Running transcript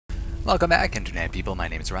Welcome back, Internet people. My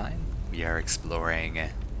name is Ryan. We are exploring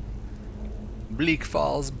Bleak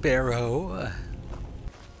Falls Barrow.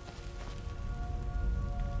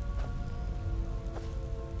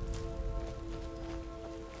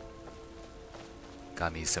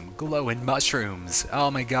 Got me some glowing mushrooms. Oh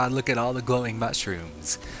my god, look at all the glowing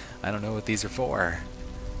mushrooms. I don't know what these are for,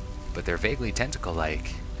 but they're vaguely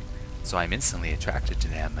tentacle-like, so I'm instantly attracted to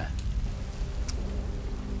them.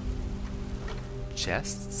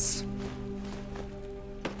 Chests.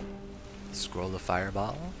 Scroll of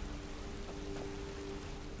Fireball?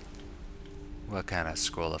 What kind of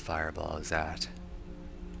scroll of Fireball is that?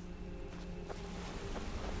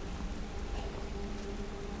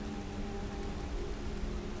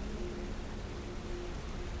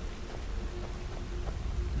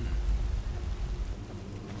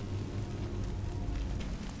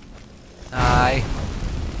 Hi.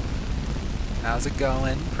 How's it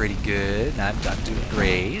going? Pretty good. I'm doing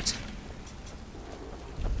great.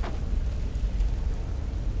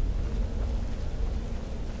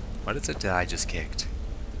 What is it that I just kicked?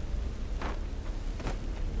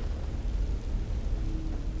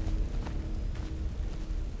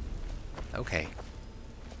 Okay.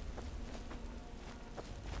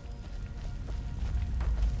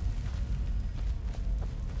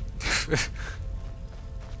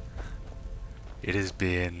 It has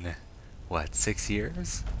been, what, 6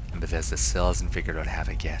 years? And Bethesda still hasn't figured out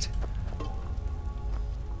Havoc yet.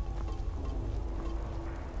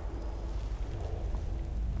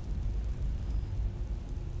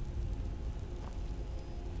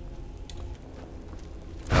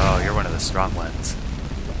 Oh, you're one of the strong ones.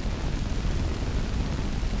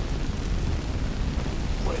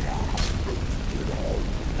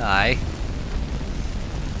 Hi.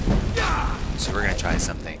 So we're gonna try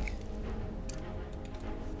something.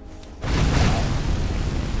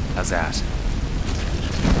 How's that?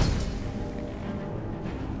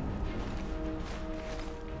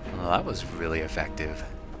 Well, that was really effective.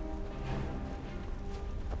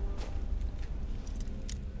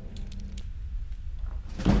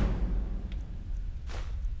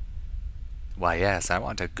 Why, yes, I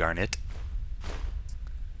want a garnet.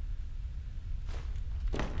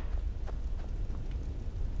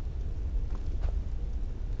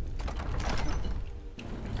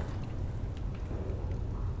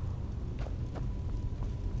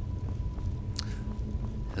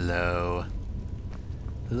 Hello?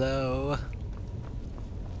 Hello?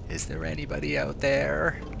 Is there anybody out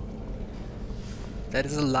there that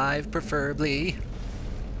is alive, preferably?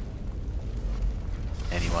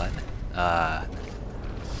 Anyone? Ow.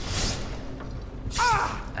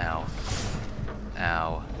 Ow. Ow,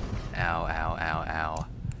 ow, ow, ow.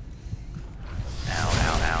 Ow,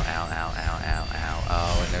 ow, ow, ow, ow, ow, ow, ow.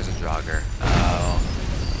 Oh, and there's a jogger. Oh.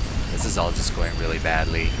 This is all just going really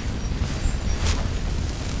badly.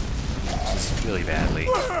 Just really badly.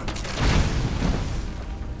 Are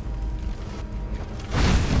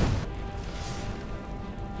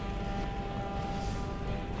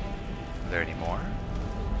there any more?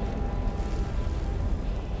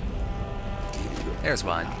 There's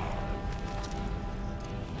one.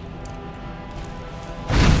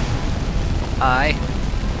 Hi.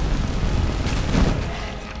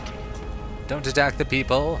 Don't attack the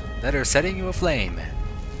people that are setting you aflame.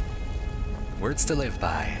 Words to live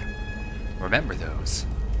by. Remember those.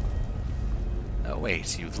 Oh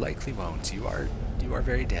wait, you likely won't. You are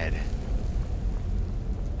very dead.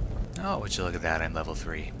 Oh, would you look at that, I'm level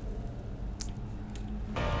 3.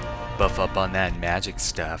 Buff up on that magic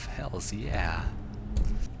stuff. Hells yeah.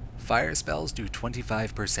 Fire spells do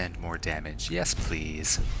 25% more damage. Yes,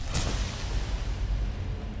 please.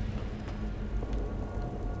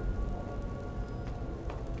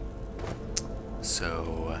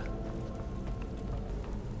 So...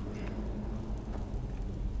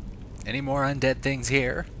 any more undead things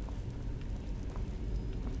here?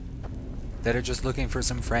 That are just looking for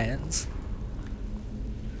some friends?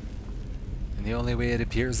 And the only way it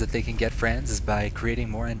appears that they can get friends is by creating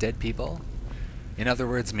more undead people? In other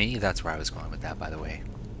words, me? That's where I was going with that, by the way.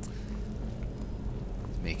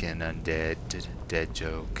 Making an undead dead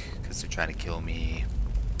joke because they're trying to kill me.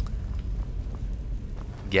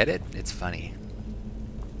 Get it? It's funny.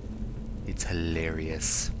 It's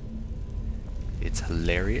hilarious. It's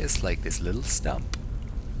hilarious, like this little stump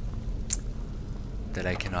that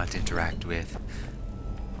I cannot interact with.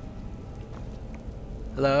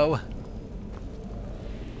 Hello?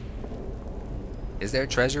 Is there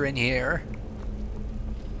treasure in here?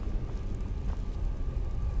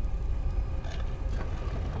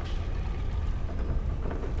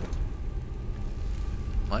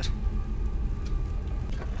 What?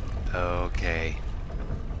 Okay.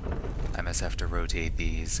 I must have to rotate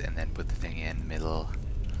these and then put the thing in the middle.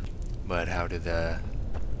 But how do they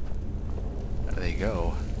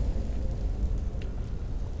go?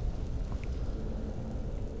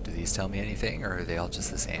 Do these tell me anything, or are they all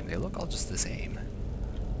just the same? They look all just the same.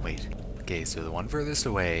 Wait. Okay, so the one furthest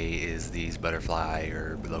away is these butterfly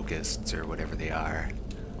or locusts or whatever they are.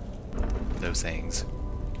 Those things.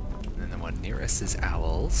 And then the one nearest is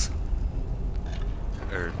owls.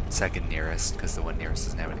 Or second nearest, because the one nearest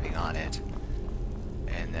doesn't have anything on it.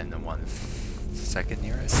 And then the one second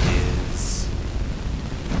nearest is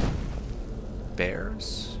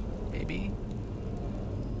bears, maybe?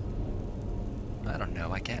 I don't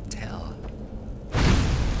know, I can't tell.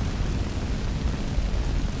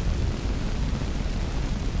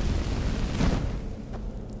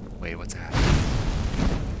 Wait, what's that?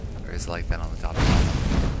 Or is it like that on the top of the bottom?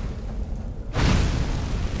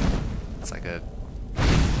 It's like a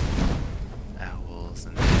owls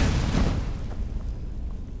and then...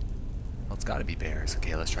 Well, it's gotta be bears.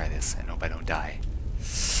 Okay, let's try this and hope I don't die.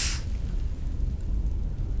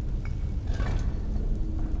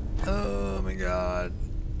 Oh my god.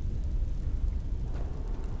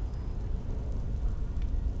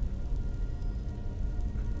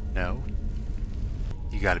 No?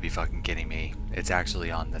 You gotta be fucking kidding me. It's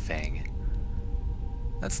actually on the thing.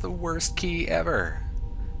 That's the worst key ever.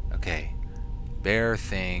 Okay. Bear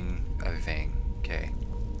thing, other thing. Okay.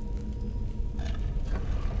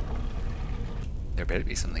 There better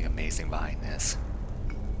be something amazing behind this.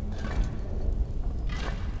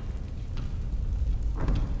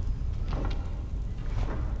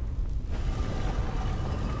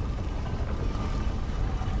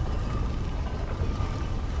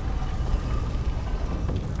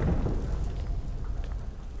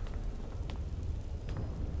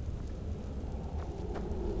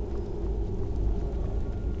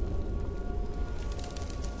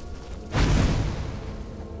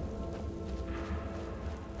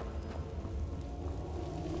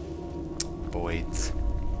 Boyds.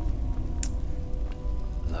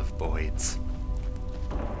 Love Boyds.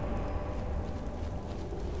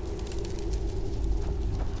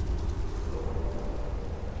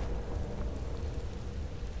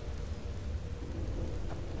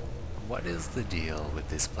 What is the deal with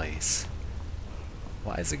this place?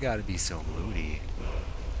 Why has it gotta be so moody?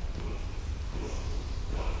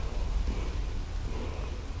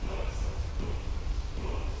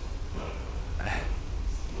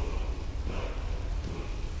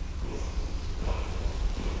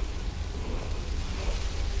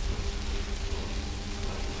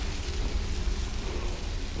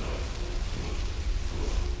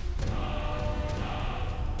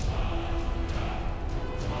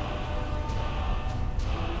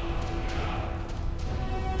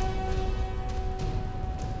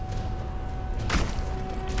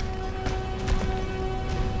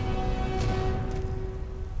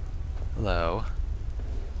 Hello.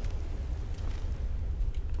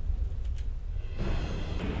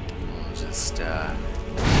 We'll just,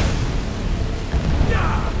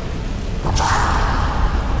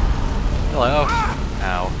 Hello.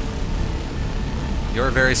 Ow.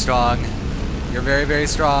 You're very strong. You're very, very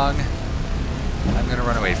strong. I'm gonna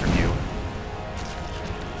run away from you.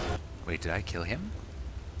 Wait, did I kill him?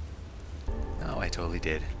 No, I totally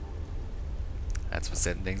did. That's what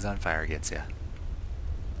setting things on fire gets ya.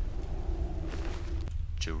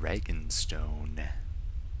 Dragonstone.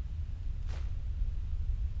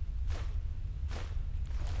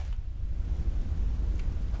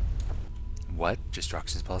 What?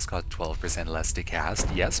 Destruction spells cost 12% less to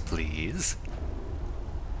cast? Yes, please.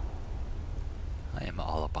 I am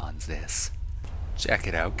all up on this. Check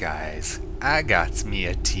it out, guys. I got me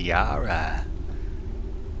a tiara.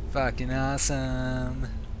 Fucking awesome.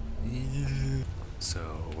 Yeah. So,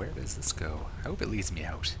 where does this go? I hope it leads me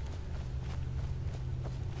out.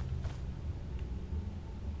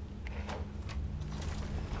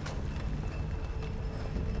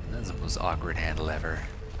 That's the most awkward handle ever.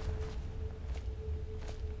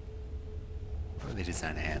 Why would they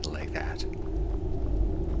design a handle like that?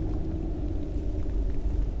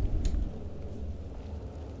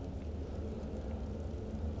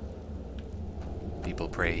 People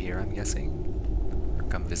pray here, I'm guessing? Or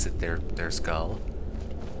come visit their skull?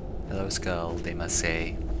 Hello, skull, they must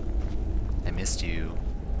say. I missed you,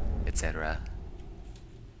 etc.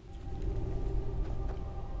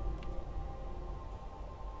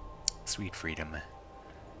 Sweet freedom.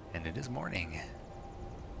 And it is morning,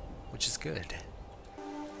 which is good.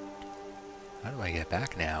 How do I get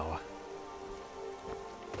back now?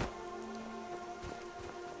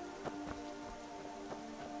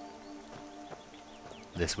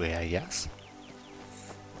 This way, I guess.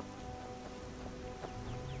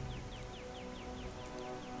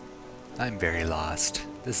 I'm very lost.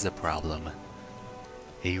 This is a problem.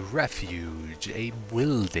 A refuge, a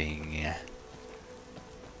building.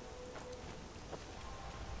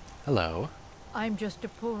 Hello. I'm just a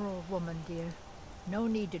poor old woman, dear. No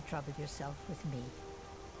need to trouble yourself with me.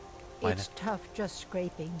 Why It's tough just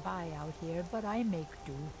scraping by out here, but I make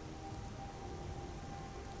do.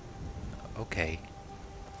 Okay.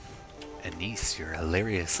 Anise, your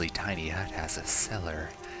hilariously tiny hut has a cellar.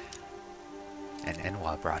 And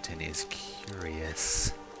Enwa Broughton is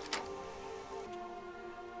curious.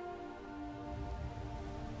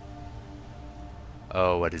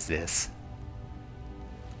 Oh, what is this?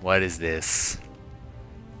 What is this?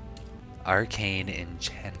 Arcane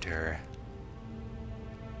Enchanter.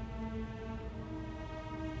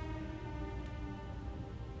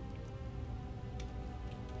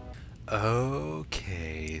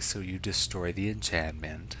 Okay, so you destroy the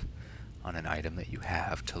enchantment on an item that you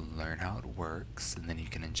have to learn how it works, and then you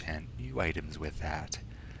can enchant new items with that.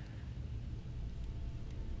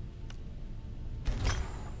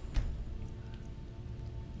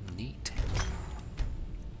 Neat.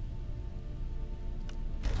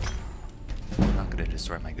 I'm not gonna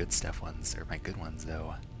destroy my good stuff ones, or my good ones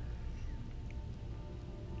though.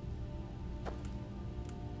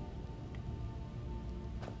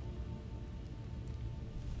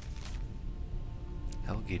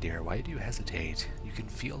 Helgi dear, why do you hesitate? You can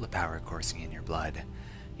feel the power coursing in your blood.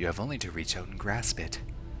 You have only to reach out and grasp it.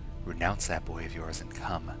 Renounce that boy of yours and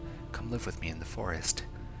come. Come live with me in the forest.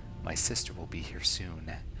 My sister will be here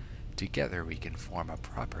soon. Together we can form a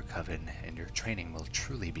proper coven, and your training will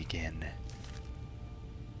truly begin.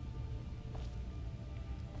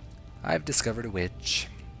 I've discovered a witch.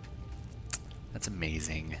 That's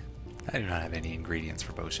amazing. I do not have any ingredients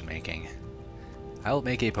for potion making. I'll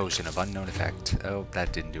make a potion of unknown effect. Oh,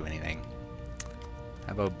 that didn't do anything.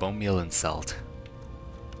 How about bone meal and salt?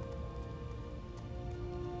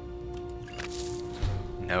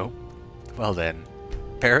 No. Well then.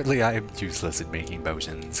 Apparently I am useless at making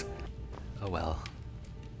potions. Oh well.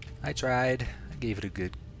 I tried. I gave it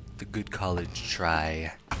the good college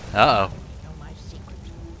try. Uh-oh. Know my secret.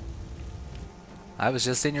 I was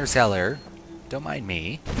just in your cellar. Don't mind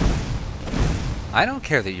me. I don't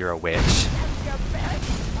care that you're a witch.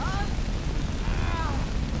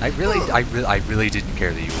 I really didn't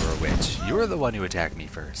care that you were a witch. You were the one who attacked me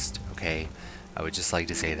first, okay? I would just like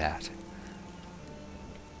to say that.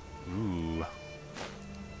 Ooh.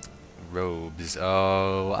 Robes.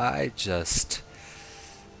 Oh, I just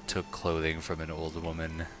took clothing from an old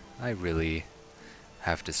woman. I really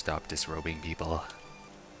have to stop disrobing people.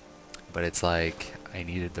 But it's like, I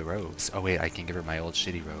needed the robes. Oh wait, I can give her my old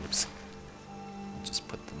shitty robes. Just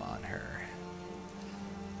put them on her.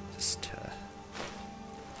 Just,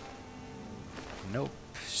 nope,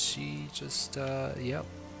 she just, yep.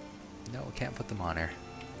 No, can't put them on her.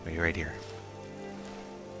 Wait, right here.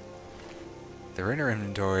 They're in her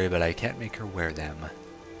inventory, but I can't make her wear them.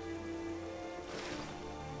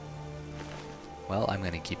 Well, I'm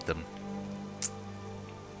gonna keep them.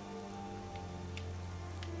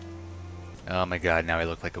 Oh my god, now I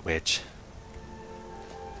look like a witch.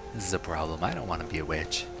 This is a problem. I don't want to be a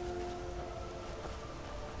witch.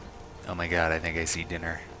 Oh my god, I think I see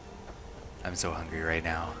dinner. I'm so hungry right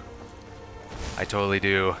now. I totally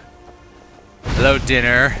do. Hello,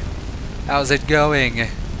 dinner. How's it going?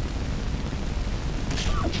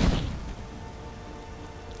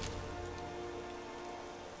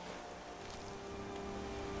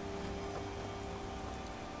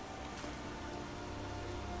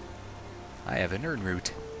 I have an urn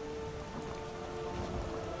root.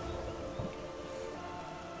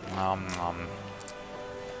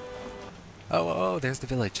 Oh, there's the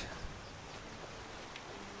village.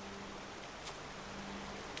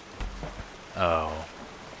 Oh,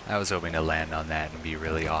 I was hoping to land on that and be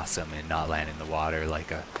really awesome and not land in the water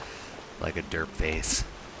like a derp face.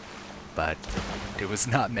 But it was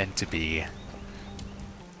not meant to be.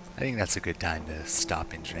 I think that's a good time to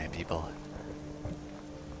stop internet people.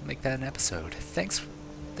 Make that an episode. Thanks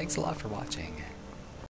a lot for watching.